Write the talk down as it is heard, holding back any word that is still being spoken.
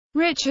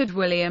Richard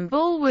William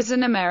Bull was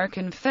an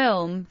American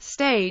film,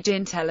 stage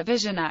and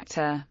television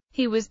actor.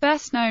 He was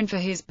best known for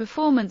his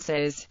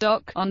performances,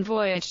 Doc, on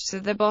Voyage to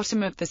the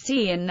Bottom of the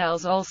Sea and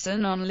Nels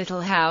Olson on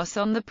Little House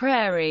on the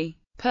Prairie.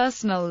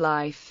 Personal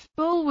life.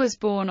 Bull was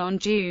born on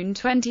June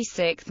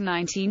 26,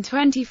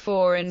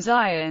 1924 in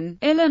Zion,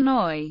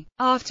 Illinois.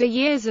 After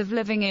years of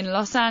living in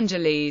Los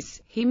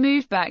Angeles, he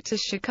moved back to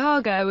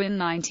Chicago in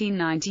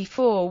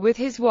 1994 with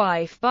his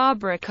wife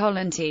Barbara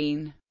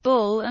Collantine.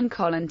 Bull and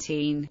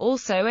Collantine,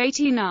 also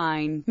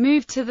 89,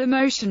 moved to the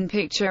Motion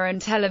Picture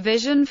and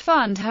Television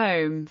Fund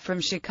home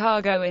from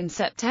Chicago in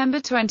September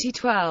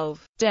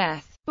 2012.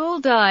 Death. Bull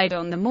died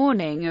on the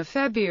morning of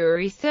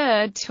February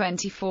 3,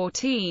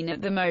 2014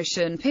 at the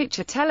Motion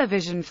Picture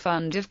Television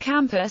Fund of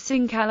campus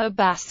in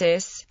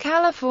Calabasas,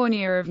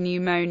 California of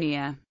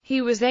pneumonia.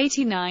 He was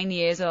 89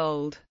 years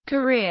old.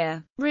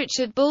 Career.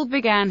 Richard Bull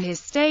began his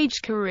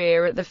stage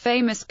career at the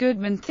famous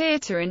Goodman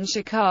Theatre in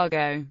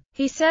Chicago.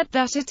 He said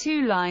that a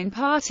two-line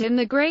part in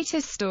The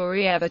Greatest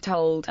Story Ever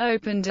Told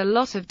opened a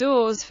lot of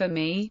doors for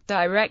me.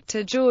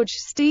 Director George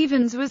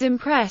Stevens was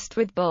impressed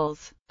with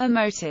Bull's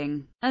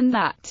emoting, and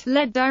that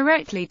led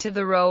directly to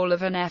the role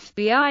of an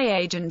FBI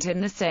agent in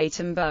The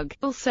Satan Bug.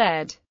 Bull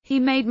said, he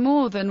made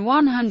more than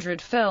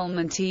 100 film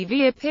and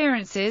TV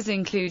appearances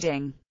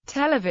including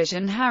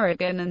television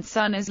Harrigan and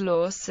Son as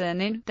Lawson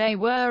in They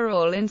Were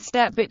All in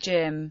Step It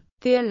Jim,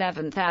 The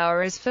 11th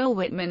Hour as Phil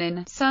Whitman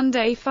in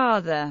Sunday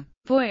Father,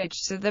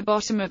 Voyage to the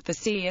Bottom of the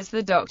Sea as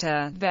the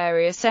Doctor,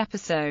 various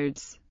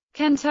episodes,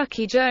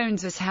 Kentucky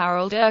Jones as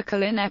Harold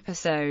Urkel in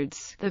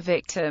episodes The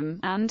Victim,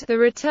 and The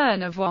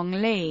Return of Wong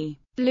Lee,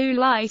 Blue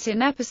Light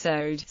in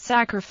episode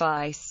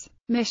Sacrifice,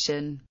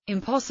 Mission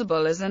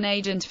Impossible as an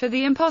agent for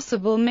the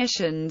Impossible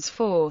Missions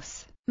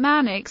Force,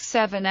 Mannix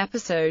 7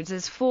 episodes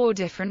as 4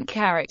 different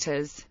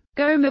characters,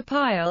 Gomer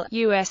Pyle,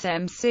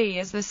 USMC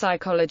as the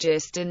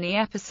psychologist in the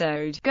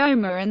episode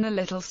Gomer and the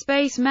Little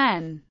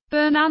Spacemen,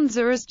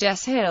 Bonanza as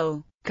Jess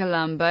Hill,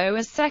 Columbo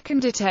as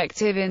second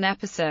detective in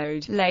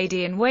episode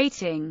Lady in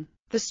Waiting,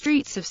 The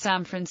Streets of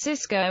San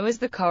Francisco as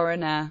the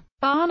coroner,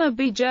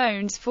 Barnaby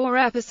Jones 4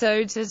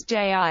 episodes as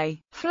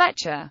J.I.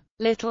 Fletcher,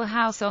 Little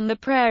House on the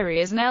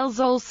Prairie as Nels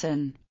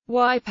Olson,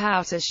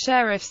 Wipeout as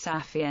Sheriff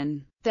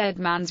Safian, Dead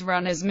Man's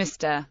Run as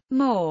Mr.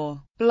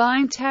 Moore,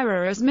 Blind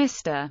Terror as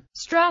Mr.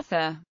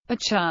 Strather, A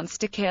Chance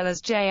to Kill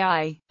as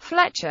J.I.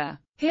 Fletcher,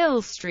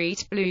 Hill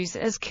Street Blues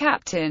as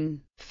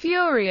Captain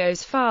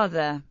Furio's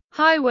father,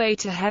 Highway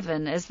to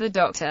Heaven as the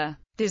Doctor,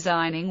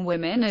 Designing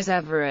Women as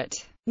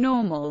Everett,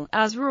 Normal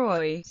as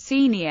Roy,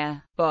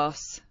 Sr.,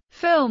 Boss,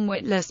 Film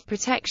Witness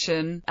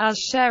Protection as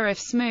Sheriff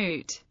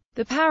Smoot,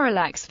 The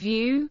Parallax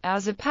View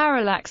as a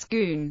Parallax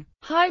Goon,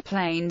 High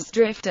Plains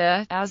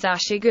Drifter as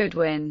Asher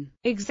Goodwin,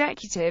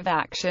 Executive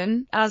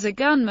Action as a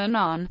gunman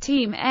on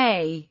Team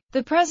A,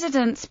 The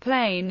President's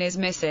Plane is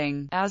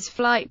Missing as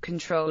Flight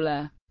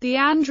Controller, The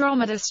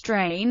Andromeda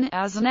Strain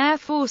as an Air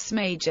Force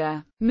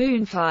Major,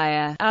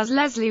 Moonfire as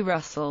Leslie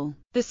Russell,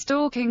 The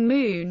Stalking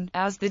Moon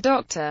as the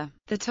Doctor,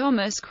 The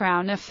Thomas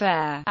Crown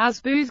Affair as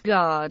Booth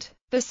Guard,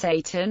 The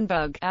Satan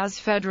Bug as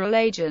Federal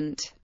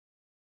Agent.